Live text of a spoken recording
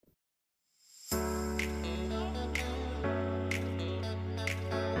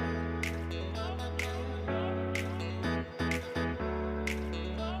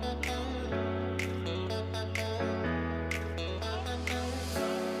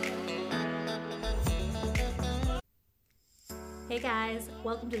Hey guys,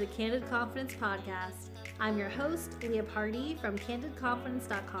 welcome to the Candid Confidence Podcast. I'm your host, Leah Pardee from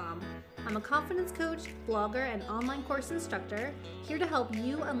CandidConfidence.com. I'm a confidence coach, blogger, and online course instructor here to help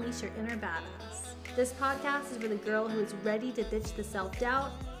you unleash your inner badass. This podcast is for the girl who is ready to ditch the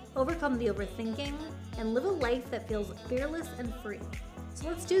self-doubt, overcome the overthinking, and live a life that feels fearless and free. So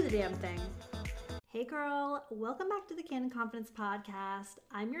let's do the damn thing. Hey girl, welcome back to the Candid Confidence Podcast.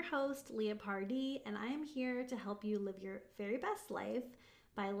 I'm your host, Leah Pardee, and I am here to help you live your very best life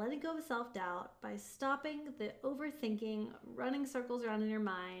by letting go of self-doubt, by stopping the overthinking, running circles around in your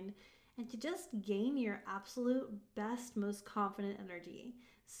mind, and to just gain your absolute best, most confident energy.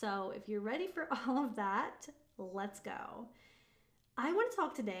 So if you're ready for all of that, let's go. I want to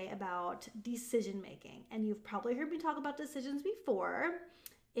talk today about decision making, and you've probably heard me talk about decisions before.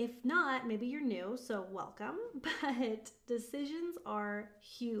 If not, maybe you're new, so welcome. But decisions are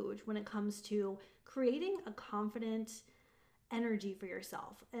huge when it comes to creating a confident energy for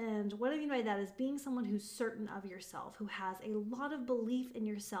yourself. And what I mean by that is being someone who's certain of yourself, who has a lot of belief in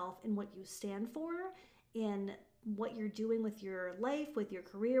yourself, in what you stand for, in what you're doing with your life, with your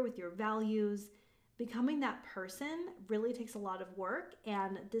career, with your values. Becoming that person really takes a lot of work,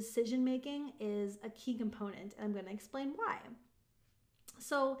 and decision making is a key component, and I'm going to explain why.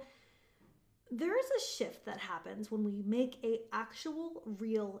 So there is a shift that happens when we make an actual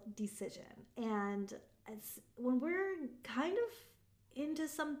real decision. And it's when we're kind of into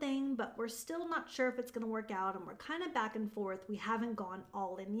something, but we're still not sure if it's going to work out, and we're kind of back and forth, we haven't gone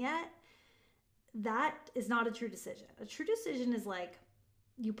all in yet, that is not a true decision. A true decision is like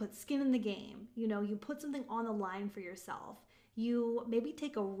you put skin in the game, you put something on the line for yourself. You maybe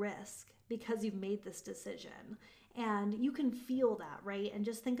take a risk because you've made this decision. And you can feel that, right? And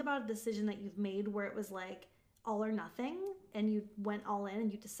just think about a decision that you've made where it was like all or nothing and you went all in and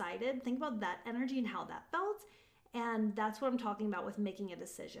you decided. Think about that energy and how that felt. And that's what I'm talking about with making a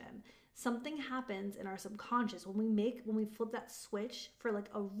decision. Something happens in our subconscious when we flip that switch for like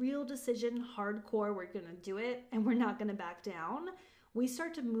a real decision, hardcore, we're going to do it and we're not going to back down. We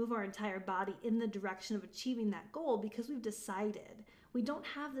start to move our entire body in the direction of achieving that goal because we've decided. We don't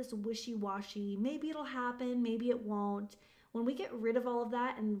have this wishy-washy, maybe it'll happen, maybe it won't. When we get rid of all of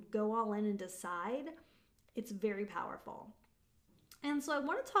that and go all in and decide, it's very powerful. And so I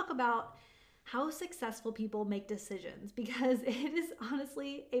want to talk about how successful people make decisions because it is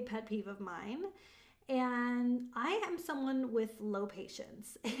honestly a pet peeve of mine. And I am someone with low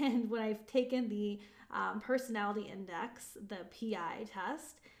patience. And when I've taken the personality index, the PI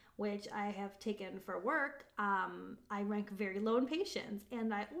test, which I have taken for work, I rank very low in patience.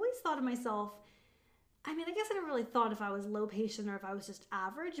 And I always thought to myself, I guess I never really thought if I was low patient or if I was just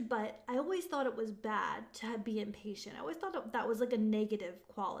average, but I always thought it was bad to be impatient. I always thought that was like a negative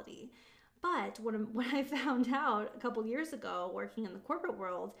quality. But when I found out a couple years ago working in the corporate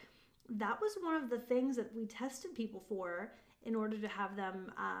world, that was one of the things that we tested people for in order to have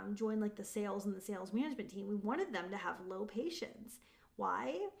them join like the sales and the sales management team. We wanted them to have low patience.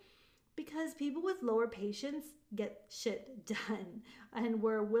 Why? Because people with lower patience get shit done, and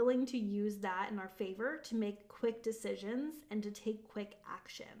we're willing to use that in our favor to make quick decisions and to take quick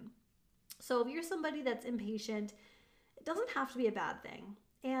action. So if you're somebody that's impatient, it doesn't have to be a bad thing.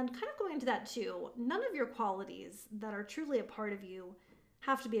 And kind of going into that too, none of your qualities that are truly a part of you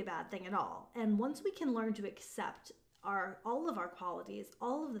have to be a bad thing at all. And once we can learn to accept all of our qualities,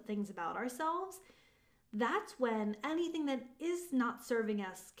 all of the things about ourselves, that's when anything that is not serving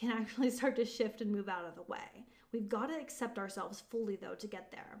us can actually start to shift and move out of the way. We've got to accept ourselves fully, though, to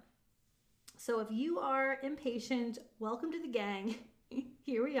get there. So if you are impatient, welcome to the gang.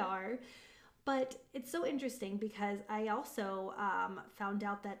 Here we are. But it's so interesting because I also found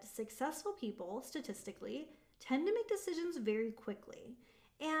out that successful people, statistically, tend to make decisions very quickly.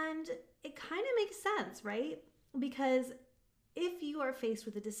 And it kind of makes sense, right? Because if you are faced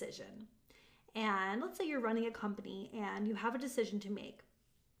with a decision, and let's say you're running a company and you have a decision to make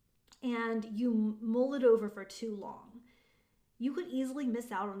and you mull it over for too long, you could easily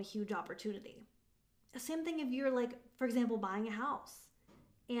miss out on a huge opportunity. Same thing if you're like, for example, buying a house.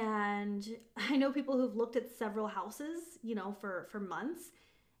 And I know people who've looked at several houses, for months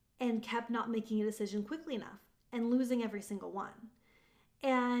and kept not making a decision quickly enough and losing every single one.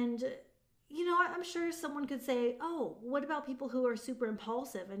 And I'm sure someone could say, oh, what about people who are super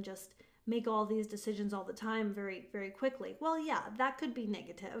impulsive and just make all these decisions all the time very, very quickly? Well, yeah, that could be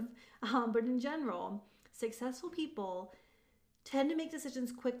negative. But in general, successful people tend to make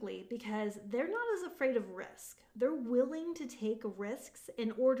decisions quickly because they're not as afraid of risk. They're willing to take risks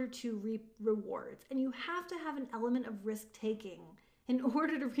in order to reap rewards. And you have to have an element of risk taking in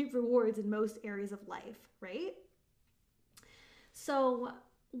order to reap rewards in most areas of life, right? So,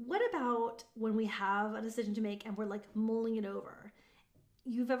 what about when we have a decision to make and we're like mulling it over?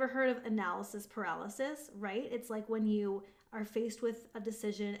 You've ever heard of analysis paralysis, right? It's like when you are faced with a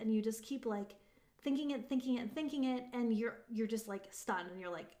decision and you just keep like thinking it, and you're just like stunned and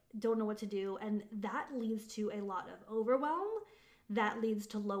you're like don't know what to do, and that leads to a lot of overwhelm. That leads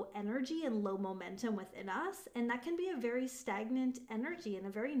to low energy and low momentum within us, and that can be a very stagnant energy and a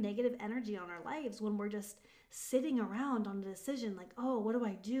very negative energy on our lives when we're just sitting around on a decision like, oh, what do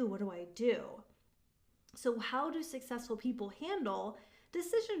I do? What do I do? So how do successful people handle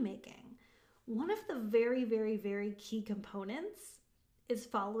decision making? One of the very, very, very key components is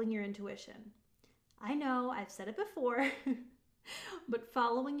following your intuition. I know I've said it before, but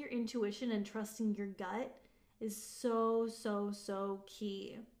following your intuition and trusting your gut is so, so, so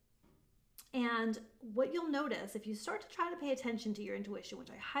key. And what you'll notice if you start to try to pay attention to your intuition, which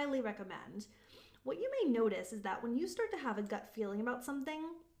I highly recommend, what you may notice is that when you start to have a gut feeling about something,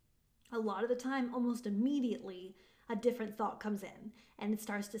 a lot of the time, almost immediately, a different thought comes in and it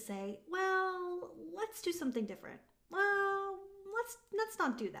starts to say, well, let's do something different. Well, let's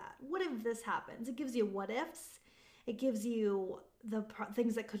not do that. What if this happens? It gives you what ifs. It gives you the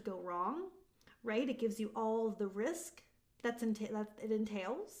things that could go wrong, right? It gives you all of the risk that it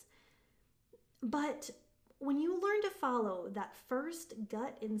entails. But when you learn to follow that first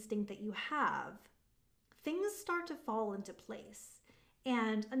gut instinct that you have, things start to fall into place.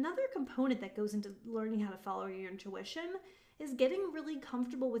 And another component that goes into learning how to follow your intuition is getting really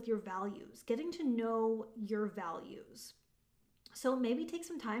comfortable with your values, getting to know your values. So maybe take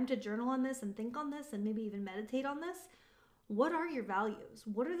some time to journal on this and think on this and maybe even meditate on this. What are your values?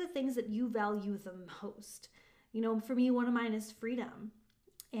 What are the things that you value the most? For me, one of mine is freedom.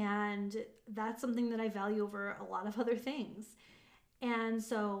 And that's something that I value over a lot of other things. And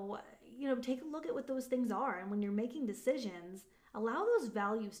so, take a look at what those things are. And when you're making decisions, allow those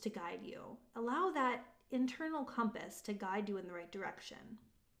values to guide you. Allow that internal compass to guide you in the right direction.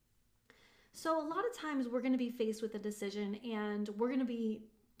 So a lot of times we're going to be faced with a decision and we're going to be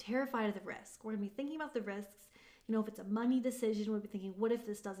terrified of the risk. We're going to be thinking about the risks. If it's a money decision, we'll be thinking, what if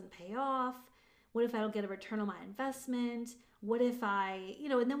this doesn't pay off? What if I don't get a return on my investment? What if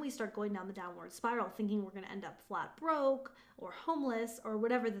and then we start going down the downward spiral thinking we're going to end up flat broke or homeless or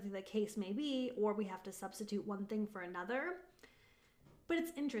whatever the case may be, or we have to substitute one thing for another. But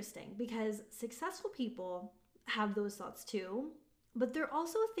it's interesting because successful people have those thoughts too, but they're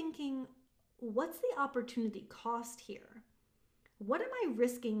also thinking, what's the opportunity cost here? What am I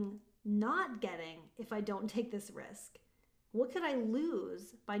risking not getting if I don't take this risk? What could I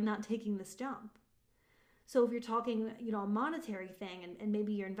lose by not taking this jump? So if you're talking, a monetary thing and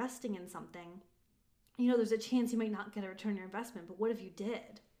maybe you're investing in something, there's a chance you might not get a return on your investment, but what if you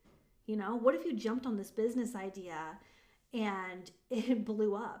did? What if you jumped on this business idea and it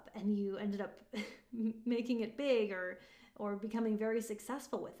blew up and you ended up making it big or becoming very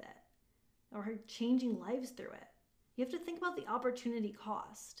successful with it or changing lives through it? You have to think about the opportunity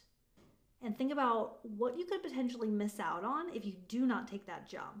cost and think about what you could potentially miss out on if you do not take that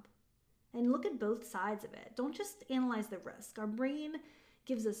jump. And look at both sides of it. Don't just analyze the risk. Our brain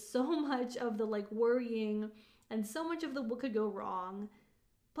gives us so much of the worrying and so much of the what could go wrong,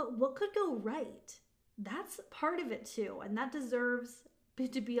 but what could go right? That's part of it too. And that deserves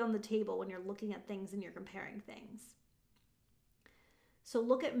to be on the table when you're looking at things and you're comparing things. So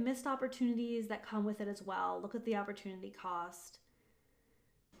look at missed opportunities that come with it as well. Look at the opportunity cost.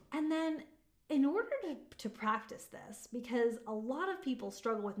 And then in order to practice this, because a lot of people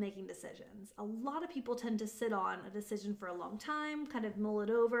struggle with making decisions, a lot of people tend to sit on a decision for a long time, kind of mull it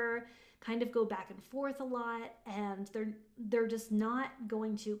over, kind of go back and forth a lot, and they're just not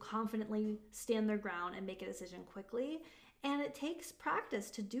going to confidently stand their ground and make a decision quickly. And it takes practice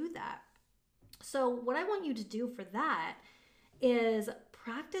to do that. So what I want you to do for that is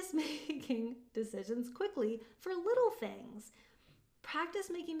practice making decisions quickly for little things. Practice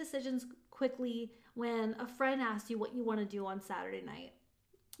making decisions quickly when a friend asks you what you want to do on Saturday night.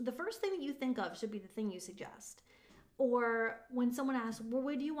 The first thing that you think of should be the thing you suggest. Or when someone asks, well,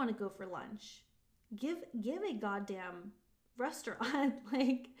 where do you want to go for lunch? Give a goddamn restaurant.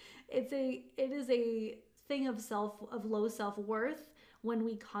 It is a thing of low self-worth when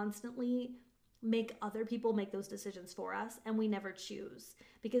we constantly make other people make those decisions for us and we never choose,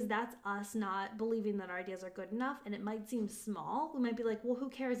 because that's us not believing that our ideas are good enough. And it might seem small. We might be like, well, who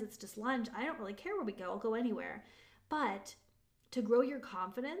cares? It's just lunch. I don't really care where we go. I'll go anywhere. But to grow your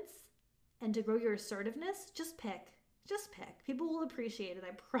confidence and to grow your assertiveness, just pick. People will appreciate it.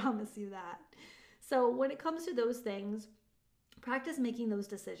 I promise you that. So when it comes to those things, practice making those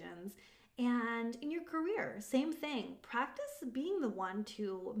decisions. And in your career, same thing. Practice being the one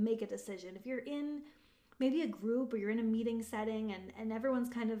to make a decision. If you're in maybe a group or you're in a meeting setting and everyone's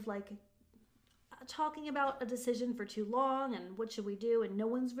kind of like talking about a decision for too long and what should we do, and no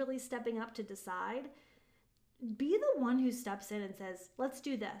one's really stepping up to decide, be the one who steps in and says, let's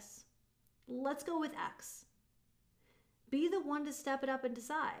do this. Let's go with X. Be the one to step it up and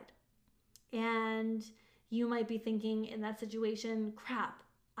decide. And you might be thinking in that situation, crap,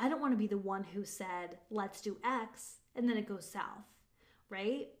 I don't want to be the one who said, let's do X, and then it goes south,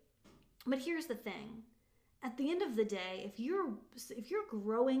 right? But here's the thing. At the end of the day, if you're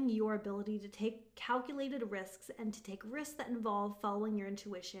growing your ability to take calculated risks and to take risks that involve following your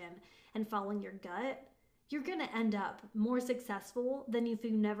intuition and following your gut, you're going to end up more successful than if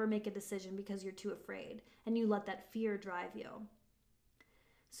you never make a decision because you're too afraid and you let that fear drive you.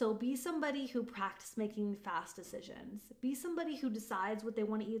 So be somebody who practices making fast decisions. Be somebody who decides what they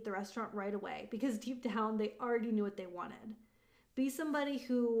want to eat at the restaurant right away because deep down they already knew what they wanted. Be somebody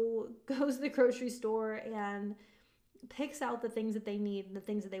who goes to the grocery store and picks out the things that they need and the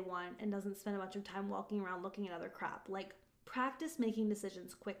things that they want and doesn't spend a bunch of time walking around looking at other crap. Like, practice making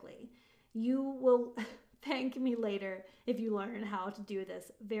decisions quickly. You will thank me later if you learn how to do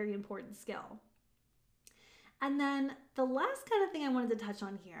this very important skill. And then the last kind of thing I wanted to touch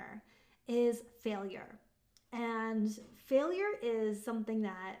on here is failure. And failure is something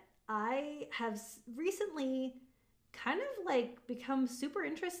that I have recently kind of like become super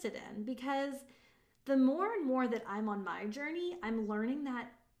interested in, because the more and more that I'm on my journey, I'm learning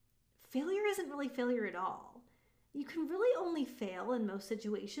that failure isn't really failure at all. You can really only fail in most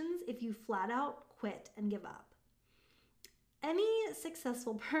situations if you flat out quit and give up. Any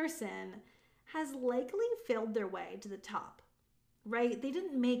successful person has likely failed their way to the top, right? They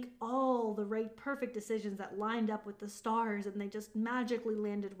didn't make all the right perfect decisions that lined up with the stars and they just magically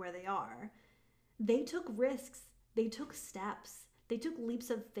landed where they are. They took risks, they took steps, they took leaps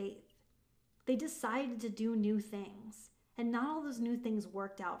of faith. They decided to do new things, and not all those new things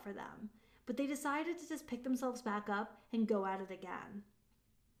worked out for them, but they decided to just pick themselves back up and go at it again.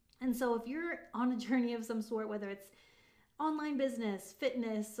 And so if you're on a journey of some sort, whether it's online business,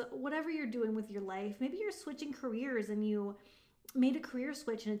 fitness, whatever you're doing with your life, maybe you're switching careers and you made a career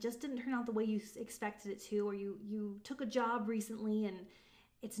switch and it just didn't turn out the way you expected it to, or you took a job recently and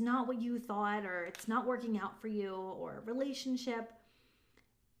it's not what you thought, or it's not working out for you, or a relationship.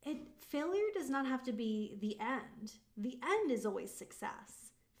 Failure does not have to be the end. The end is always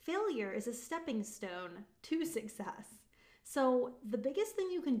success. Failure is a stepping stone to success. So the biggest thing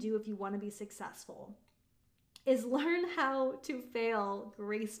you can do if you want to be successful is learn how to fail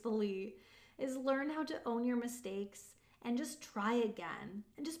gracefully, is learn how to own your mistakes and just try again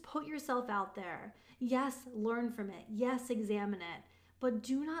and just put yourself out there. Yes, learn from it. Yes, examine it, but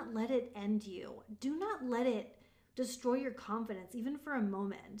do not let it end you. Do not let it destroy your confidence even for a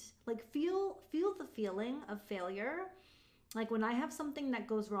moment. Like, feel the feeling of failure. Like when I have something that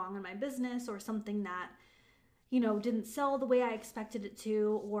goes wrong in my business, or something that, didn't sell the way I expected it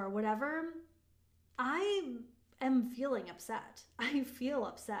to, or whatever, I am feeling upset. I feel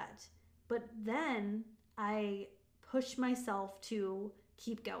upset. But then I push myself to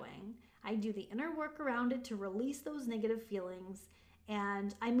keep going. I do the inner work around it to release those negative feelings,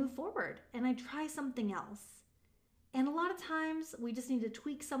 and I move forward and I try something else. And a lot of times we just need to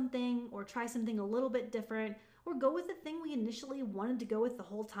tweak something or try something a little bit different, or go with the thing we initially wanted to go with the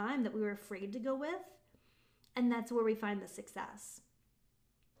whole time that we were afraid to go with. And that's where we find the success.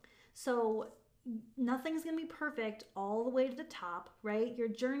 So nothing's going to be perfect all the way to the top, right? Your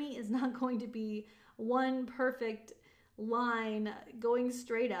journey is not going to be one perfect line going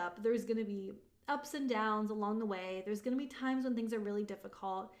straight up. There's going to be ups and downs along the way. There's going to be times when things are really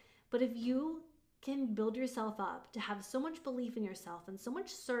difficult. But if you can build yourself up to have so much belief in yourself and so much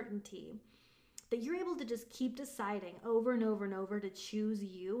certainty that you're able to just keep deciding over and over and over to choose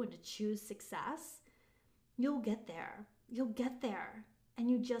you and to choose success, you'll get there. You'll get there. And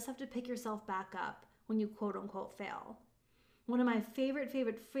you just have to pick yourself back up when you quote unquote fail. One of my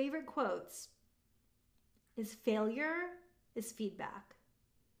favorite quotes is, failure is feedback.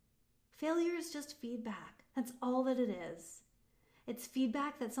 Failure is just feedback. That's all that it is. It's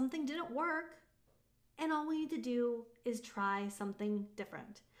feedback that something didn't work, and all we need to do is try something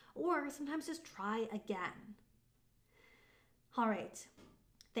different, or sometimes just try again. All right.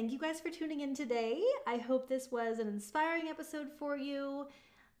 Thank you guys for tuning in today. I hope this was an inspiring episode for you.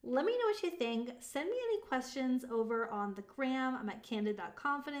 Let me know what you think. Send me any questions over on the gram. I'm at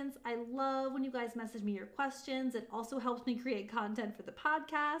candid.confidence. I love when you guys message me your questions. It also helps me create content for the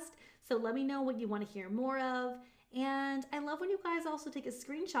podcast. So let me know what you want to hear more of. And I love when you guys also take a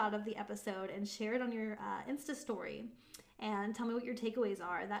screenshot of the episode and share it on your Insta story and tell me what your takeaways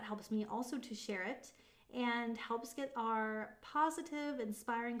are. That helps me also to share it and helps get our positive,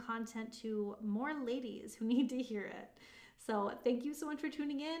 inspiring content to more ladies who need to hear it. So thank you so much for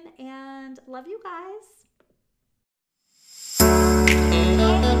tuning in and love you guys.